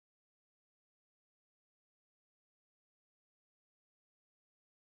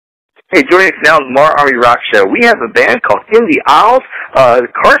Hey, joining us now on the MARR Army Rock Show, we have a band called In the Isles.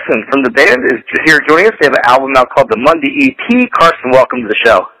 Carson from the band is here joining us. They have an album out called the Monday EP. Carson, welcome to the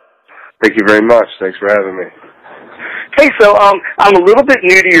show. Thank you very much. Thanks for having me. Hey, so I'm a little bit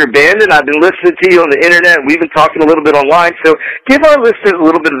new to your band, and I've been listening to you on the internet, and we've been talking a little bit online. So give our listeners a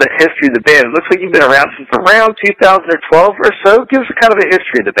little bit of the history of the band. It looks like you've been around since around 2012 or so. Give us kind of a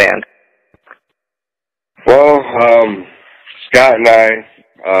history of the band. Well, Scott and I,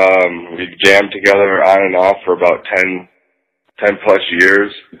 we jammed together on and off for about 10 plus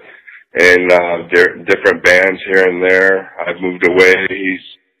years in different bands here and there. I've moved away.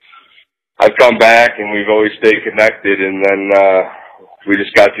 I've come back, and we've always stayed connected. And then we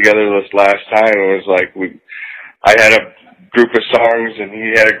just got together this last time. It was like I had a group of songs, and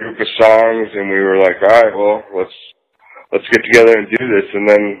he had a group of songs, and we were like, all right, well, let's get together and do this. And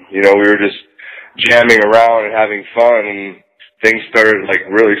then we were just jamming around and having fun, and things started like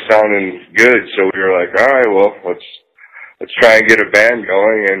really sounding good. So we were like, all right, well, let's try and get a band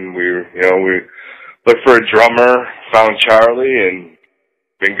going. And we looked for a drummer, found Charlie, and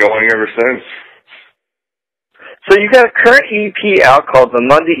been going ever since. So you got a current EP out called the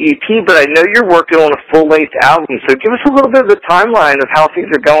Monday EP, but I know you're working on a full-length album. So give us a little bit of the timeline of how things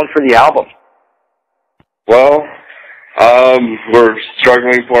are going for the album. Well, we're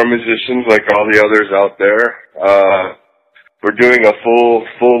struggling for musicians like all the others out there. We're doing a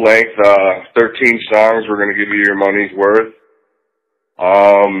full-length, 13 songs. We're going to give you your money's worth.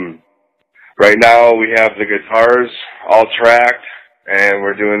 Right now we have the guitars all tracked, and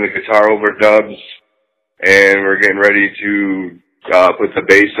we're doing the guitar overdubs, and we're getting ready to put the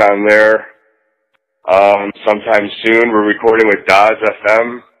bass on there. Sometime soon we're recording with Dodge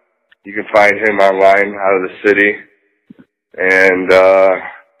FM. You can find him online out of the city. And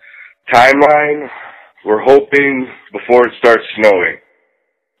timeline, we're hoping before it starts snowing.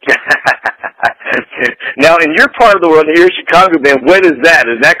 Now, in your part of the world, here in Chicago, man, when is that?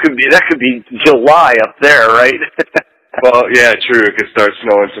 And that could be July up there, right? Well, yeah, true. It could start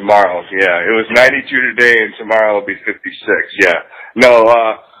snowing tomorrow. Yeah, it was 92 today, and tomorrow will be 56. Yeah. No,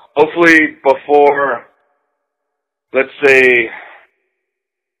 hopefully before, let's say,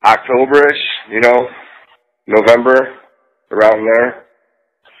 October-ish, November, around there.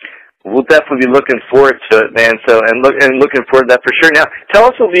 We'll definitely be looking forward to it, man. So, and looking forward to that for sure. Now, tell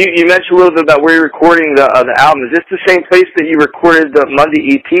us, you mentioned a little bit about where you're recording the album. Is this the same place that you recorded the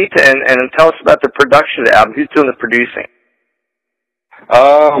Monday EP? And tell us about the production of the album. Who's doing the producing?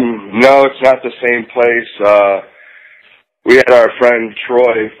 No, it's not the same place. We had our friend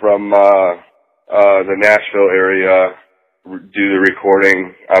Troy from the Nashville area do the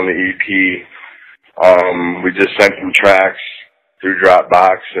recording on the EP. We just sent him tracks through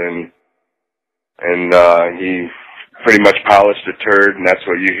Dropbox, and he pretty much polished a turd, and that's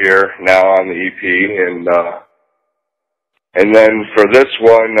what you hear now on the EP. And then for this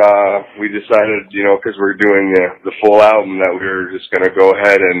one, we decided, because we're doing the full album, that we were just going to go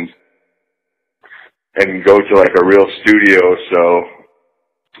ahead and go to like a real studio. So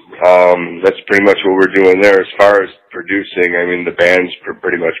that's pretty much what we're doing there. As far as producing, I mean, the band's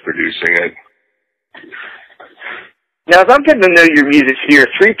pretty much producing it. Now, as I'm getting to know your music, so you're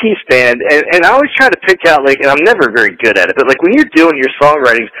a three-piece band, and I always try to pick out, and I'm never very good at it, but, when you're doing your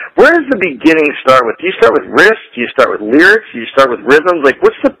songwriting, where does the beginning start with? Do you start with riffs? Do you start with lyrics? Do you start with rhythms?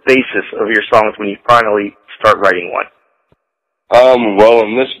 What's the basis of your songs when you finally start writing one? Well,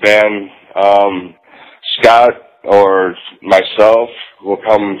 in this band, Scott or myself will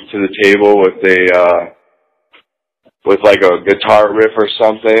come to the table with a guitar riff or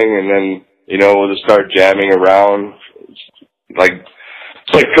something, and then, we'll just start jamming around. It's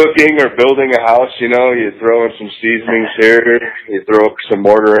like cooking or building a house, you throw in some seasonings here, you throw some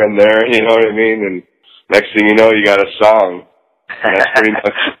mortar in there, you know what I mean? And next thing you know, you got a song. And that's pretty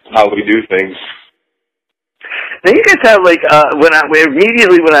much how we do things. Now you guys have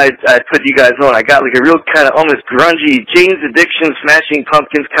immediately when I put you guys on, I got a real kind of almost grungy Jane's Addiction, Smashing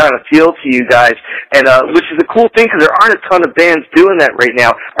Pumpkins kind of feel to you guys, and which is a cool thing because there aren't a ton of bands doing that right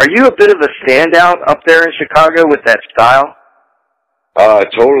now. Are you a bit of a standout up there in Chicago with that style?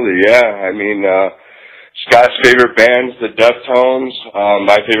 Totally, yeah. I mean, Scott's favorite band's the Deftones.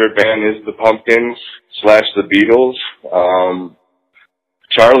 My favorite band is the Pumpkins / the Beatles.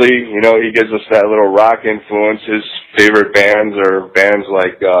 Charlie, he gives us that little rock influence. His favorite bands are bands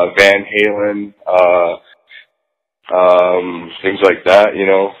like Van Halen, things like that,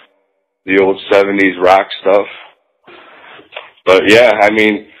 the old 70s rock stuff. But yeah, I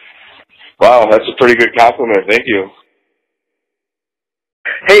mean, wow, that's a pretty good compliment. Thank you.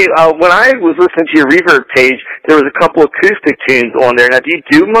 Hey, when I was listening to your Reverb page, there was a couple acoustic tunes on there. Now, do you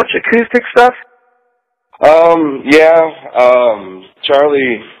do much acoustic stuff? Yeah,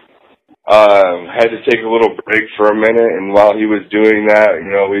 Charlie had to take a little break for a minute, and while he was doing that, you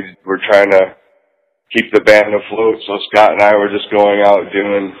know, we were trying to keep the band afloat, so Scott and I were just going out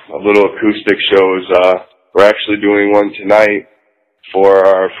doing a little acoustic shows. We're actually doing one tonight for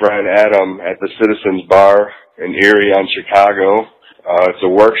our friend Adam at the Citizens Bar in Erie on Chicago. It's a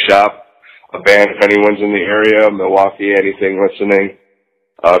workshop, a band, if anyone's in the area, Milwaukee, anything listening,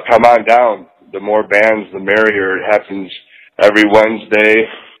 come on down. The more bands, the merrier. It happens every Wednesday,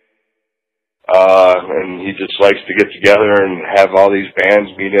 and he just likes to get together and have all these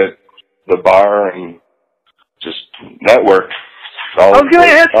bands meet at the bar and just network. I was going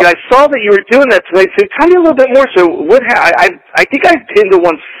to ask you, I saw that you were doing that tonight, so tell me a little bit more. So I think I've been to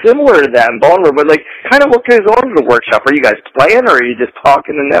one similar to that in Baltimore, but like, kind of what goes on in the workshop? Are you guys playing, or are you just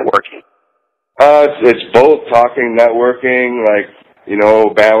talking and networking? It's both talking, networking, like, you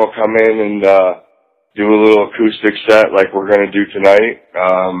know, band will come in and do a little acoustic set like we're going to do tonight,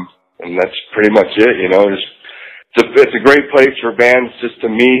 and that's pretty much it, you know. It's a great place for bands just to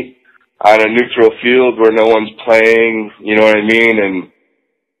meet on a neutral field where no one's playing, you know what I mean, and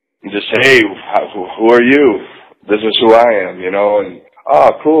just say, hey, who are you? This is who I am, you know, and,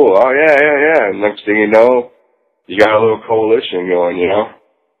 oh, cool, oh, yeah, and next thing you know, you got a little coalition going, you know.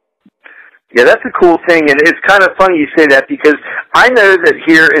 Yeah, that's a cool thing, and it's kind of funny you say that, because I know that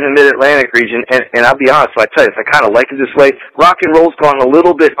here in the Mid-Atlantic region, and I'll be honest, I tell you, I kind of like it this way, rock and roll's gone a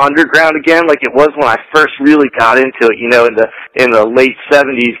little bit underground again, like it was when I first really got into it, you know, in the late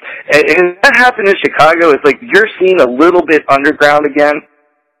 70s. And that happened in Chicago. It's like you're seeing a little bit underground again.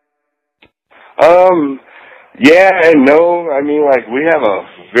 Yeah and no. I mean, like, we have a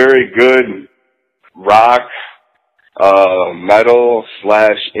very good rock, metal /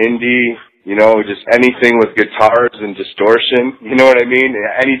 indie, you know, just anything with guitars and distortion, you know what I mean?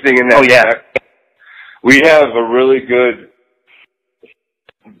 Anything in that. Oh, yeah. We have a really good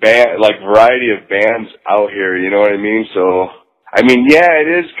band, like, variety of bands out here, you know what I mean? So, I mean, yeah, it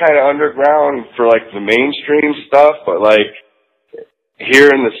is kind of underground for, like, the mainstream stuff, but, like, here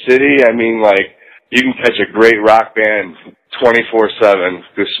in the city, I mean, like, you can catch a great rock band 24/7,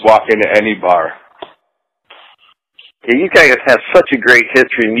 just walk into any bar. Yeah, you guys have such a great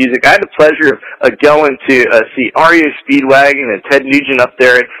history in music. I had the pleasure of going to see REO Speedwagon and Ted Nugent up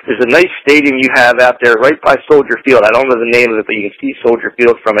there. There's a nice stadium you have out there right by Soldier Field. I don't know the name of it, but you can see Soldier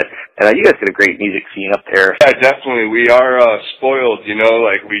Field from it. And you guys got a great music scene up there. Yeah, definitely. We are spoiled, you know.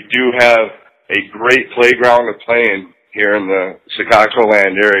 Like, we do have a great playground to play in here in the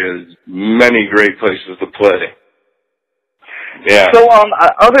Chicagoland area. There's many great places to play. Yeah. So,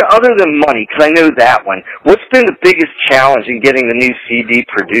 other than money, because I know that one, what's been the biggest challenge in getting the new CD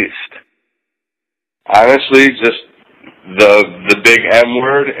produced? Honestly, just the big M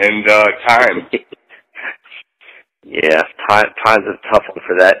word and time. Yeah, time's a tough one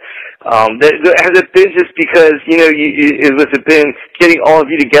for that. Has it been just because, you know, has it been getting all of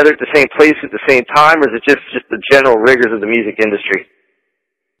you together at the same place at the same time, or is it just the general rigors of the music industry?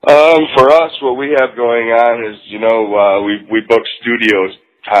 For us, what we have going on is, you know, we book studio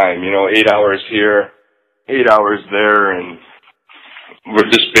time, you know, 8 hours here, 8 hours there, and we're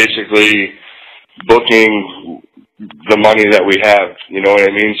just basically booking the money that we have, you know what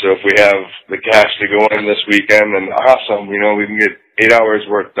I mean? So if we have the cash to go in this weekend, then awesome, you know, we can get 8 hours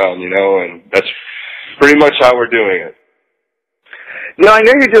work done, you know, and that's pretty much how we're doing it. Now, I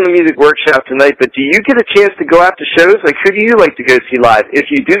know you're doing a music workshop tonight, but do you get a chance to go out to shows? Like, who do you like to go see live, if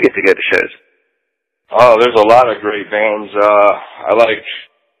you do get to go to shows? Oh, there's a lot of great bands. I like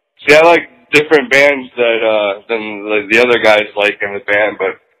different bands than the other guys like in the band,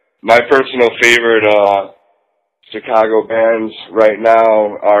 but my personal favorite Chicago bands right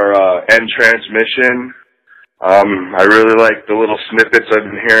now are End Transmission. I really like the little snippets I've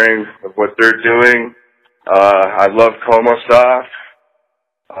been hearing of what they're doing. I love Comosoft.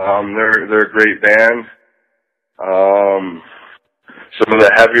 They're a great band. Some of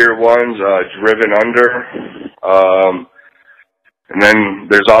the heavier ones, Driven Under. And then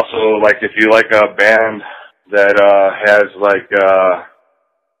there's also, like, if you like a band that has, like,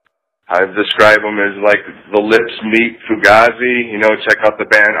 I describe them as like the Lips meet Fugazi. You know, check out the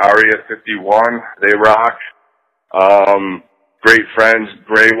band Aria 51. They rock. Great friends,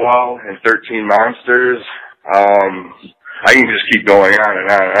 Greywall and 13 Monsters. I can just keep going on and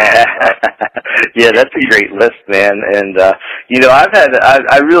on and on. Yeah, that's a great list, man. And you know,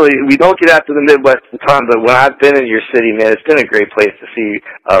 I really, we don't get out to the Midwest a ton, but when I've been in your city, man, it's been a great place to see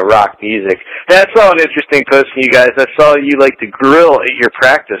rock music. And I saw an interesting post from you guys. I saw you like to grill at your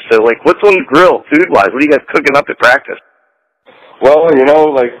practice. So, like, what's on the grill, food-wise? What are you guys cooking up at practice? Well, you know,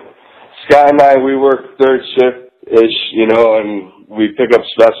 like Scott and I, we work third shift-ish, you know, and we pick up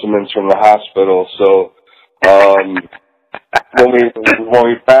specimens from the hospital. So when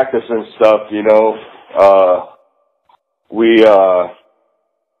we practice and stuff, you know, we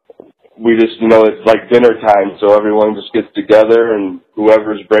just, you know, it's like dinner time, so everyone just gets together and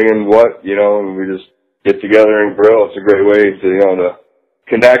whoever's bringing what, you know, and we just get together and grill. It's a great way to, you know, to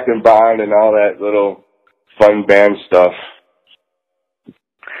connect and bond and all that little fun band stuff.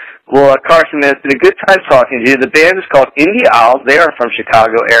 Well, Carson, man, it's been a good time talking to you. The band is called Indie Owls. They are from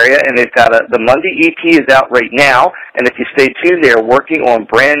Chicago area, and they've got the Monday EP is out right now. And if you stay tuned, they are working on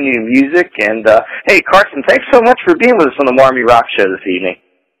brand new music. And, hey, Carson, thanks so much for being with us on the Marmy Rock Show this evening.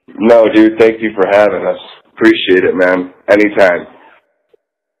 No, dude, thank you for having us. Appreciate it, man. Anytime.